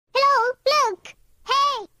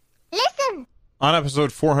On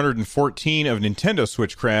episode 414 of Nintendo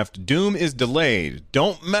Switchcraft, Doom is delayed.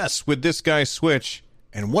 Don't mess with this guy's Switch.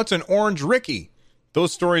 And what's an orange Ricky?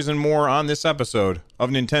 Those stories and more on this episode of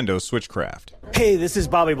Nintendo Switchcraft. Hey, this is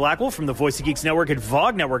Bobby Blackwell from the Voice of Geeks Network at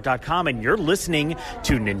VogNetwork.com, and you're listening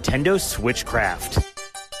to Nintendo Switchcraft.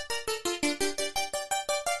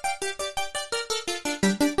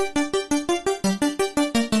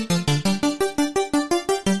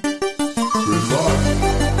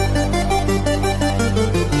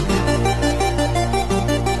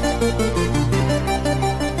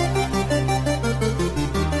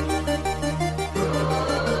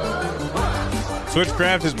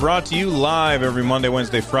 Switchcraft is brought to you live every Monday,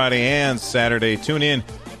 Wednesday, Friday, and Saturday. Tune in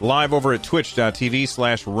live over at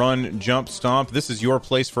twitch.tv/runjumpstomp. This is your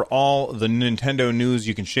place for all the Nintendo news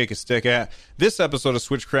you can shake a stick at. This episode of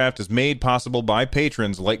Switchcraft is made possible by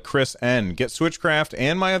patrons like Chris N. Get Switchcraft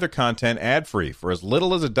and my other content ad-free for as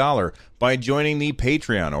little as $1 by joining the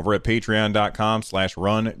Patreon over at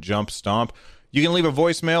patreon.com/runjumpstomp. You can leave a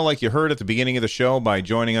voicemail like you heard at the beginning of the show by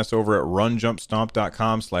joining us over at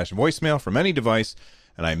runjumpstomp.com/voicemail from any device,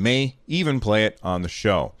 and I may even play it on the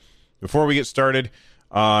show. Before we get started,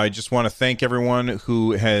 I just want to thank everyone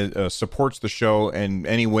who has supports the show in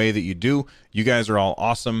any way that you do. You guys are all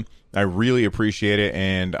awesome. I really appreciate it,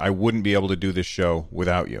 and I wouldn't be able to do this show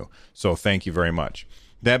without you. So thank you very much.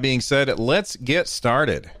 That being said, let's get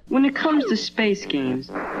started. When it comes to space games,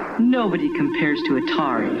 nobody compares to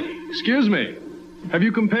Atari. Excuse me, have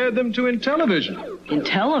you compared them to Intellivision?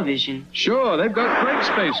 Intellivision? Sure, they've got great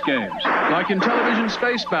space games, like Intellivision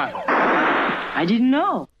Space Battle. I didn't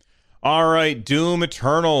know. All right, Doom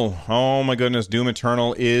Eternal. Oh my goodness, Doom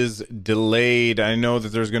Eternal is delayed. I know that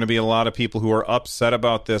there's going to be a lot of people who are upset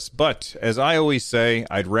about this, but as I always say,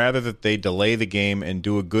 I'd rather that they delay the game and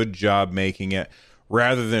do a good job making it,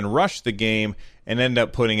 rather than rush the game and end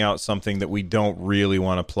up putting out something that we don't really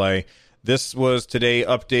want to play. This was today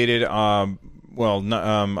updated,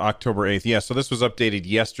 October 8th. Yeah, so this was updated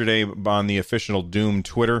yesterday on the official Doom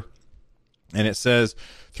Twitter. And it says,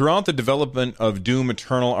 throughout the development of Doom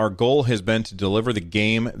Eternal, our goal has been to deliver the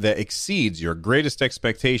game that exceeds your greatest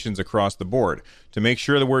expectations across the board. To make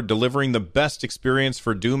sure that we're delivering the best experience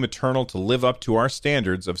for Doom Eternal to live up to our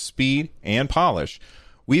standards of speed and polish,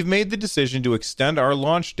 we've made the decision to extend our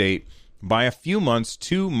launch date by a few months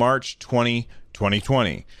to March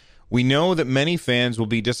 2020. We know that many fans will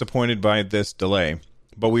be disappointed by this delay,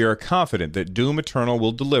 but we are confident that Doom Eternal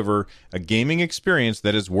will deliver a gaming experience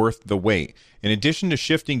that is worth the wait. In addition to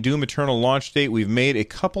shifting Doom Eternal launch date, we've made a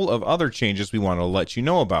couple of other changes we want to let you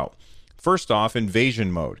know about. First off, Invasion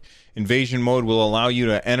Mode. Invasion Mode will allow you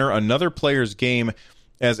to enter another player's game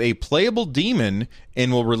as a playable demon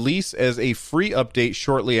and will release as a free update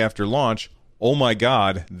shortly after launch. Oh my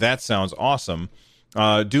god, that sounds awesome.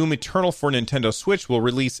 Doom Eternal for Nintendo Switch will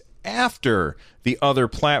release after the other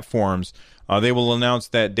platforms. They will announce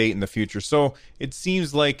that date in the future. So it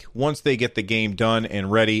seems like once they get the game done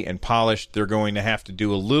and ready and polished, they're going to have to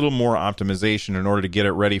do a little more optimization in order to get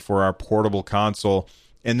it ready for our portable console.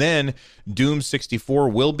 And then Doom 64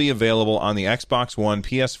 will be available on the Xbox One,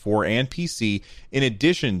 PS4, and PC in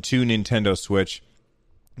addition to Nintendo Switch.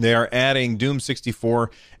 They are adding Doom 64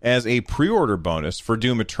 as a pre-order bonus for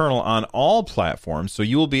Doom Eternal on all platforms, so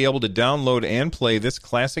you will be able to download and play this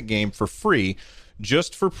classic game for free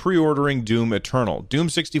just for pre-ordering Doom Eternal. Doom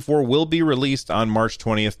 64 will be released on March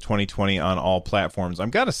 20th, 2020 on all platforms.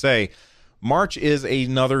 I've got to say, March is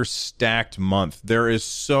another stacked month. There is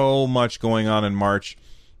so much going on in March.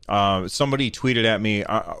 Somebody tweeted at me,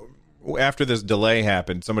 after this delay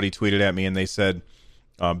happened, somebody tweeted at me and they said,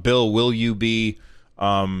 Bill, will you be...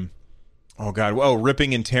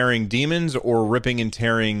 ripping and tearing demons or ripping and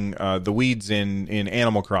tearing the weeds in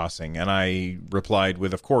Animal Crossing? And I replied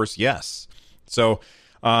with, of course, yes. So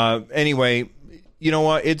anyway, you know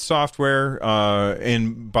what? id Software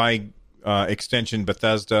and by extension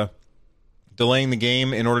Bethesda, delaying the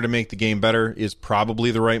game in order to make the game better is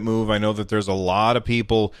probably the right move. I know that there's a lot of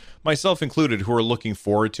people, myself included, who are looking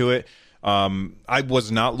forward to it. I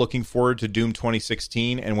was not looking forward to Doom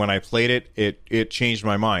 2016, and when I played it, it changed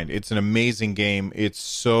my mind. It's an amazing game. It's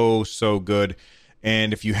so good,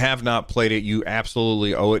 and if you have not played it, you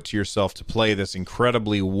absolutely owe it to yourself to play this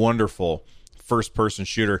incredibly wonderful first-person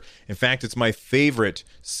shooter. In fact, it's my favorite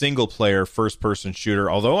single-player first-person shooter,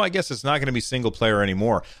 although I guess it's not going to be single-player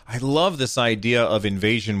anymore. I love this idea of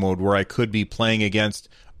Invasion Mode where I could be playing against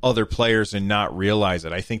other players and not realize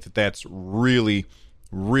it. I think that that's really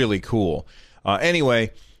cool.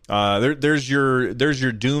 Anyway, there's your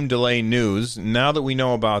Doom delay news. Now that we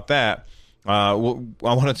know about that, I want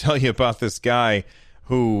to tell you about this guy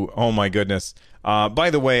who, oh my goodness. By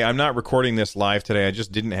the way, I'm not recording this live today. I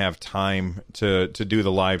just didn't have time to do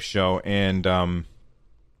the live show, and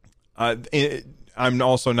I'm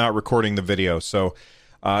also not recording the video. So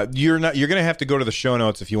you're going to have to go to the show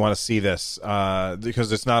notes if you want to see this,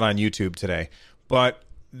 because it's not on YouTube today. But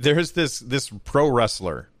there's this pro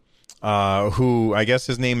wrestler who, I guess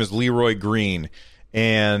his name is Leroy Green,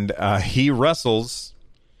 and he wrestles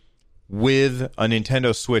with a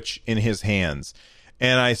Nintendo Switch in his hands.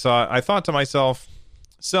 And I thought to myself,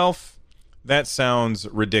 that sounds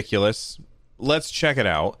ridiculous. Let's check it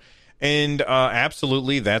out. And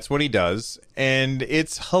absolutely, that's what he does. And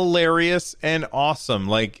it's hilarious and awesome.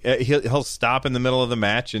 Like, he'll stop in the middle of the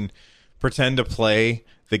match and pretend to play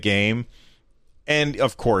the game. And,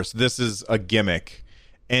 of course, this is a gimmick.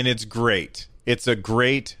 And it's great. It's a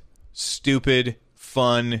great, stupid,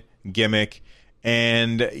 fun gimmick.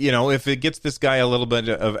 And, you know, if it gets this guy a little bit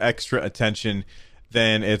of extra attention,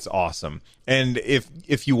 then it's awesome. And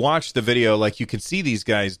if you watch the video, like, you can see these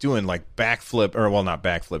guys doing like backflip, or well, not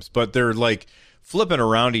backflips, but they're like flipping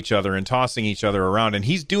around each other and tossing each other around. And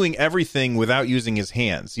he's doing everything without using his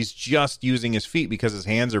hands. He's just using his feet because his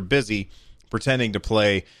hands are busy pretending to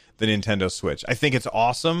play the Nintendo Switch. I think it's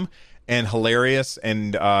awesome and hilarious.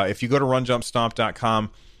 And if you go to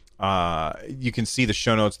runjumpstomp.com, you can see the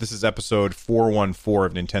show notes. This is episode 414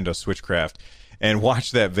 of Nintendo Switchcraft, and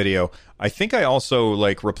watch that video. I think I also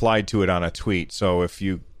like replied to it on a tweet. So if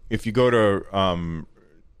you go to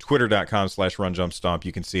twitter.com/runjumpstomp,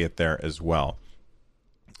 you can see it there as well.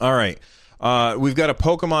 All right. We've got a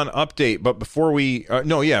Pokemon update, but before we got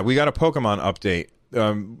a Pokemon update.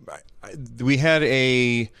 We had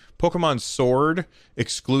a Pokemon Sword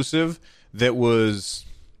exclusive that was,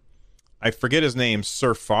 I forget his name,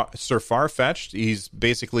 Sir Farfetch'd. He's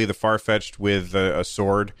basically the Farfetch'd with a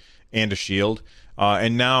sword and a shield.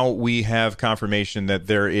 And now we have confirmation that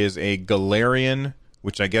there is a Galarian,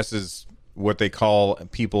 which I guess is what they call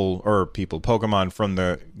Pokemon from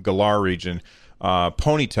the Galar region.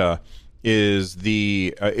 Ponyta is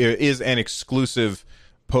an exclusive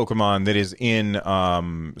Pokemon that is in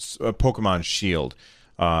Pokemon Shield.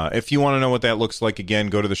 If you want to know what that looks like, again,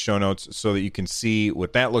 go to the show notes so that you can see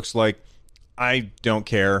what that looks like. I don't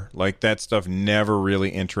care. Like, that stuff never really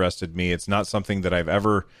interested me. It's not something that I've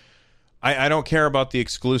ever... I don't care about the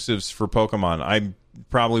exclusives for Pokemon. I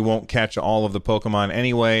probably won't catch all of the Pokemon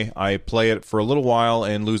anyway. I play it for a little while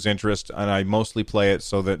and lose interest, and I mostly play it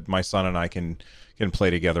so that my son and I can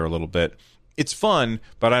play together a little bit. It's fun,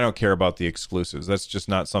 but I don't care about the exclusives. That's just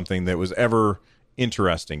not something that was ever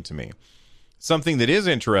interesting to me. Something that is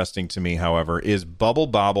interesting to me, however, is Bubble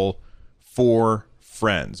Bobble for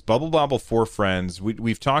Friends. Bubble Bobble for Friends.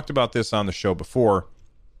 We've talked about this on the show before.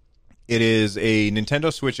 It is a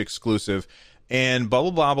Nintendo Switch exclusive, and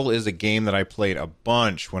Bubble Bobble is a game that I played a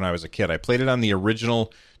bunch when I was a kid. I played it on the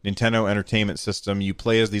original Nintendo Entertainment System. You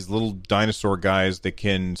play as these little dinosaur guys that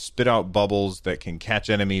can spit out bubbles that can catch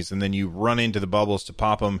enemies, and then you run into the bubbles to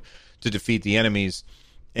pop them to defeat the enemies.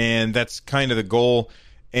 And that's kind of the goal.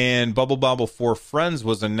 And Bubble Bobble for Friends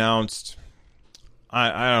was announced,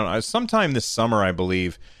 I don't know, sometime this summer, I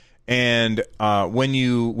believe. And when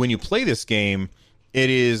you play this game, it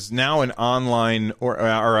is now an online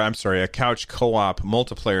a couch co-op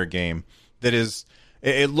multiplayer game that is,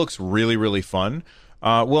 it looks really, really fun.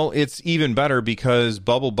 Well, it's even better because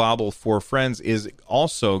Bubble Bobble for Friends is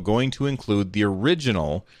also going to include the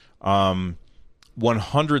original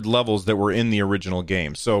 100 levels that were in the original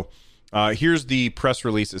game. So here's the press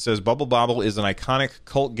release. It says Bubble Bobble is an iconic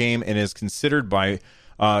cult game and is considered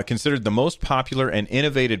the most popular and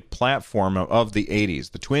innovative platform of the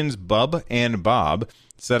 80s. The twins Bub and Bob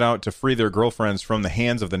set out to free their girlfriends from the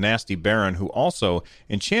hands of the nasty Baron, who also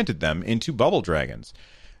enchanted them into bubble dragons.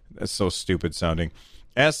 That's so stupid sounding.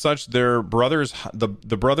 As such, the brothers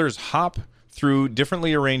hop through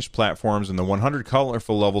differently arranged platforms in the 100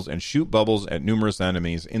 colorful levels and shoot bubbles at numerous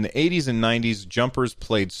enemies. In the 80s and 90s, jumpers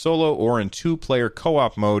played solo or in two-player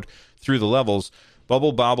co-op mode through the levels.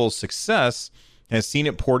 Bubble Bobble's success has seen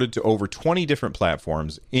it ported to over 20 different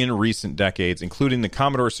platforms in recent decades, including the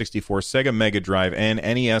Commodore 64, Sega Mega Drive, and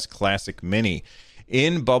NES Classic Mini.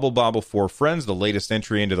 In Bubble Bobble for Friends, the latest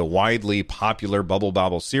entry into the widely popular Bubble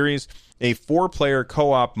Bobble series, a 4-player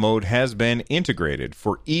co-op mode has been integrated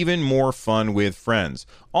for even more fun with friends.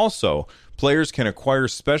 Also, players can acquire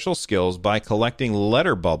special skills by collecting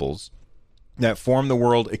letter bubbles that form the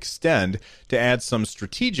world Extend to add some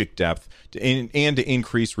strategic depth and to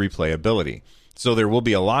increase replayability. So there will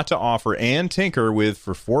be a lot to offer and tinker with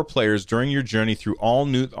for 4 players during your journey through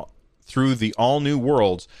the all-new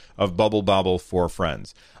worlds of Bubble Bobble for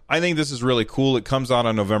Friends. I think this is really cool. It comes out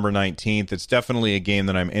on November 19th. It's definitely a game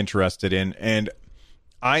that I'm interested in, and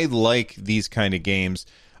I like these kind of games.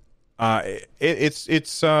 It's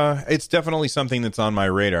definitely something that's on my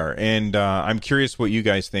radar, and I'm curious what you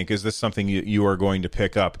guys think. Is this something you are going to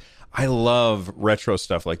pick up? I love retro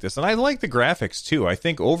stuff like this, and I like the graphics too. I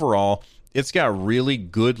think overall it's got really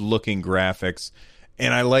good looking graphics,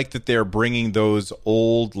 and I like that they're bringing those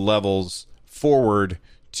old levels forward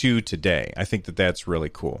to today. I think that that's really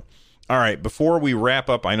cool. All right, before we wrap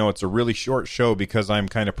up, I know it's a really short show because I'm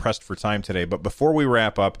kind of pressed for time today, but before we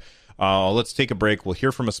wrap up, let's take a break. We'll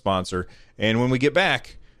hear from a sponsor, and when we get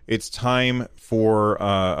back, it's time for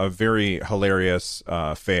a very hilarious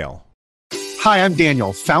fail. Hi, I'm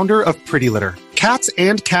Daniel, founder of Pretty Litter. Cats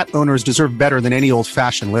and cat owners deserve better than any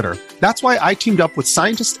old-fashioned litter. That's why I teamed up with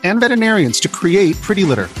scientists and veterinarians to create Pretty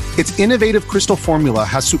Litter. Its innovative crystal formula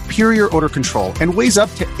has superior odor control and weighs up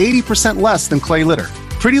to 80% less than clay litter.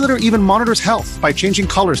 Pretty Litter even monitors health by changing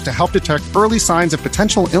colors to help detect early signs of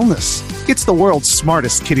potential illness. It's the world's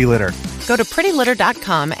smartest kitty litter. Go to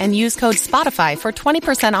prettylitter.com and use code SPOTIFY for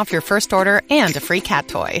 20% off your first order and a free cat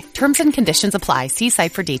toy. Terms and conditions apply. See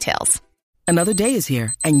site for details. Another day is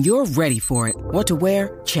here, and you're ready for it. What to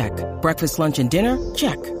wear? Check. Breakfast, lunch, and dinner?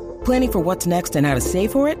 Check. Planning for what's next and how to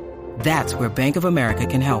save for it? That's where Bank of America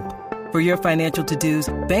can help. For your financial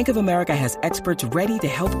to-dos, Bank of America has experts ready to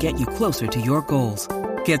help get you closer to your goals.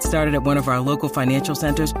 Get started at one of our local financial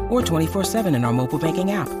centers or 24/7 in our mobile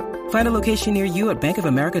banking app. Find a location near you at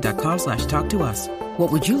bankofamerica.com/talktous.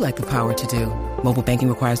 What would you like the power to do? Mobile banking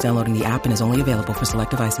requires downloading the app and is only available for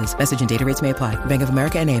select devices. Message and data rates may apply. Bank of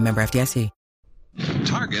America N.A., member FDIC.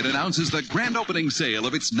 Target announces the grand opening sale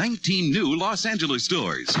of its 19 new Los Angeles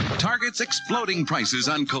stores. Target's exploding prices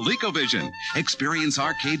on ColecoVision. Experience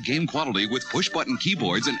arcade game quality with push-button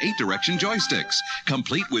keyboards and 8-direction joysticks.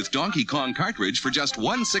 Complete with Donkey Kong cartridge for just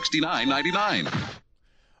 $169.99.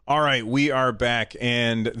 All right, we are back,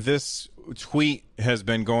 and this tweet has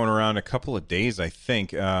been going around a couple of days, I think.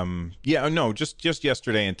 Just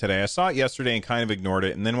yesterday and today. I saw it yesterday and kind of ignored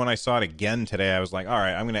it, and then when I saw it again today, I was like, all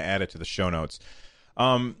right, I'm going to add it to the show notes.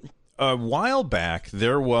 A while back,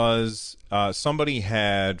 there was somebody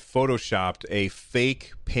had photoshopped a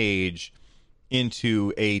fake page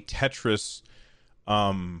into a Tetris,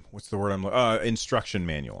 instruction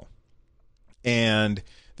manual. And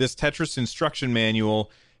this Tetris instruction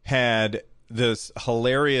manual had this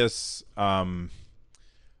hilarious a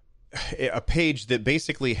page that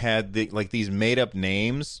basically had these made up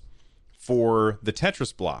names for the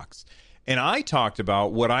Tetris blocks. And I talked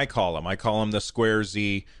about what I call them. I call them the square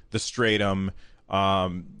Z, the stratum,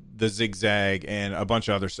 the zigzag, and a bunch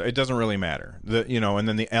of other stuff. It doesn't really matter. And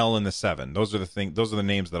then the L and the 7. Those are the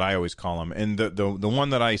names that I always call them. And the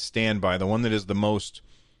one that I stand by, the one that is the most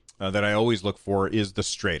that I always look for, is the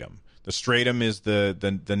stratum. The stratum is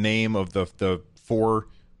the name of the 4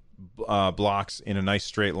 blocks in a nice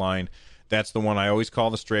straight line. That's the one I always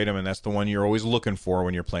call the stratum, and that's the one you're always looking for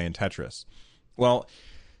when you're playing Tetris. Well,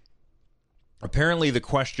 apparently the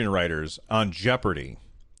question writers on Jeopardy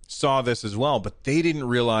saw this as well, but they didn't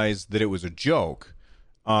realize that it was a joke.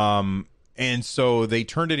 And so they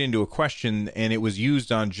turned it into a question, and it was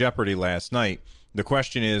used on Jeopardy last night. The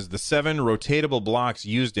question is, the 7 rotatable blocks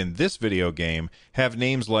used in this video game have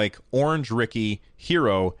names like Orange Ricky,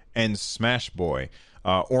 Hero, and Smash Boy.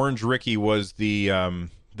 Orange Ricky was the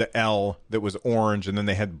L that was orange, and then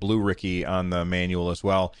they had Blue Ricky on the manual as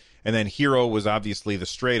well. And then Hero was obviously the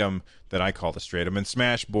stratum that I call the stratum, and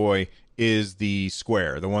Smash Boy is the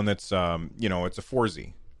square, the one that's it's a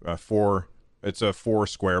 4Z, it's a 4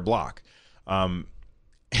 square block,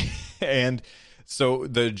 and so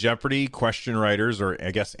the Jeopardy question writers, or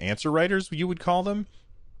I guess answer writers, you would call them,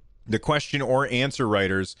 the question or answer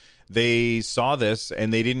writers, they saw this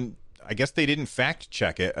and they didn't fact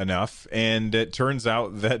check it enough, and it turns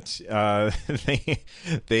out that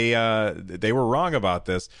they were wrong about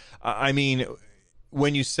this. I mean,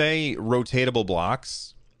 when you say rotatable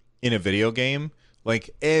blocks in a video game, like,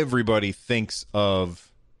 everybody thinks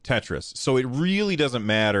of Tetris, so it really doesn't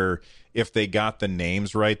matter if they got the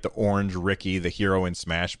names right, the Orange Ricky, the Hero, and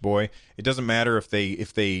Smash Boy. It doesn't matter if they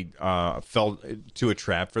fell to a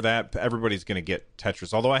trap for that. Everybody's going to get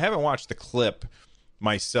Tetris. Although I haven't watched the clip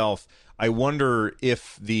myself, I wonder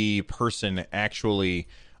if the person actually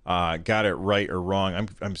got it right or wrong.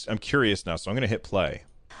 I'm curious now, so I'm going to hit play.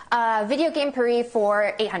 Video game Paris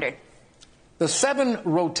for 800. The 7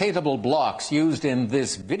 rotatable blocks used in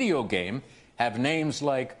this video game have names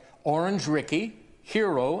like Orange Ricky,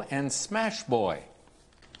 Hero, and Smash Boy.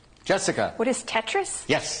 Jessica. What is Tetris?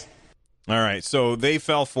 Yes. All right, so they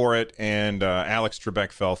fell for it, and Alex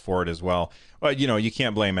Trebek fell for it as well. But you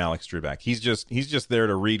can't blame Alex Trebek. He's just there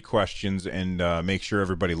to read questions and make sure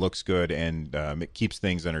everybody looks good and keeps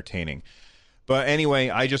things entertaining. But anyway,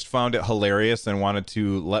 I just found it hilarious and wanted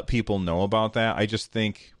to let people know about that. I just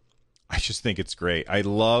think it's great. I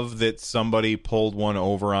love that somebody pulled one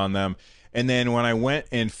over on them. And then when I went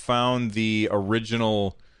and found the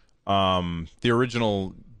original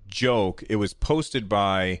joke, it was posted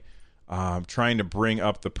by trying to bring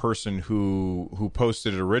up the person who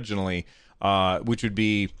posted it originally, which would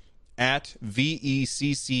be at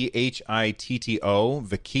VECCHITTO,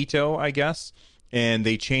 Vekito, I guess. And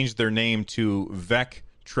they changed their name to Vec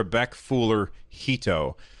Trebek Fooler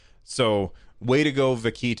Hito. So way to go,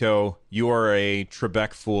 Vekito. You are a Trebek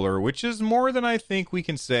Fooler, which is more than I think we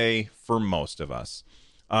can say for most of us.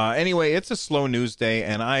 Anyway, it's a slow news day,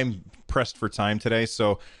 and I'm pressed for time today,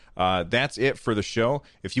 so that's it for the show.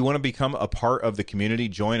 If you want to become a part of the community,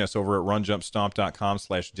 join us over at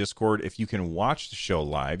runjumpstomp.com/Discord. If you can watch the show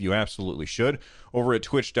live, you absolutely should, over at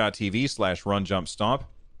twitch.tv/runjumpstomp.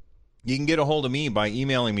 You can get a hold of me by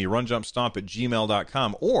emailing me,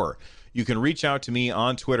 runjumpstomp@gmail.com, or you can reach out to me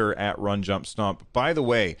on Twitter at runjumpstomp. By the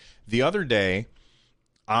way, the other day,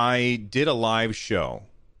 I did a live show.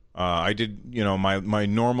 I did, my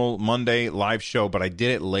normal Monday live show, but I did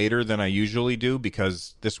it later than I usually do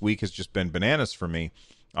because this week has just been bananas for me.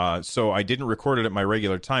 So I didn't record it at my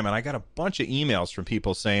regular time, and I got a bunch of emails from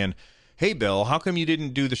people saying, "Hey, Bill, how come you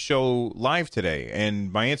didn't do the show live today?"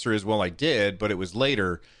 And my answer is, well, I did, but it was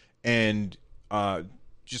later. And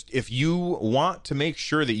just if you want to make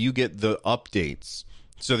sure that you get the updates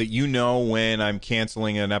so that you know when I'm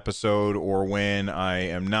canceling an episode or when I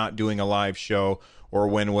am not doing a live show or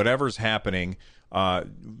when whatever's happening,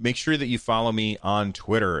 make sure that you follow me on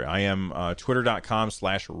Twitter. I am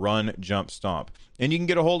twitter.com/runjumpstomp. And you can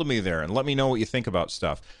get a hold of me there and let me know what you think about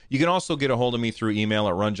stuff. You can also get a hold of me through email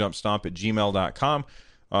at runjumpstomp@gmail.com.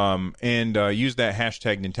 And use that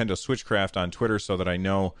hashtag Nintendo Switchcraft on Twitter so that I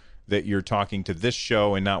know that you're talking to this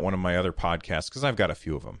show and not one of my other podcasts, because I've got a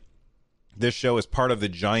few of them. This show is part of the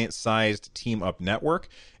Giant-Sized Team Up Network.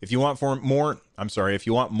 If you want more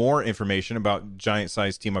information about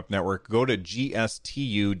Giant-Sized Team Up Network, go to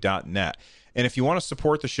gstu.net. And if you want to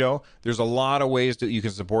support the show, there's a lot of ways that you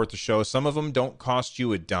can support the show. Some of them don't cost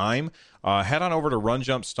you a dime. Head on over to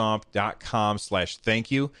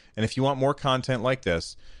runjumpstomp.com/thank-you. And if you want more content like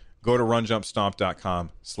this, go to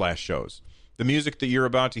runjumpstomp.com/shows. The music that you're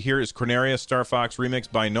about to hear is Corneria Star Fox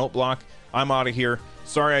remixed by Noteblock. I'm out of here.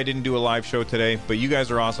 Sorry I didn't do a live show today, but you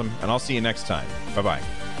guys are awesome, and I'll see you next time. Bye-bye.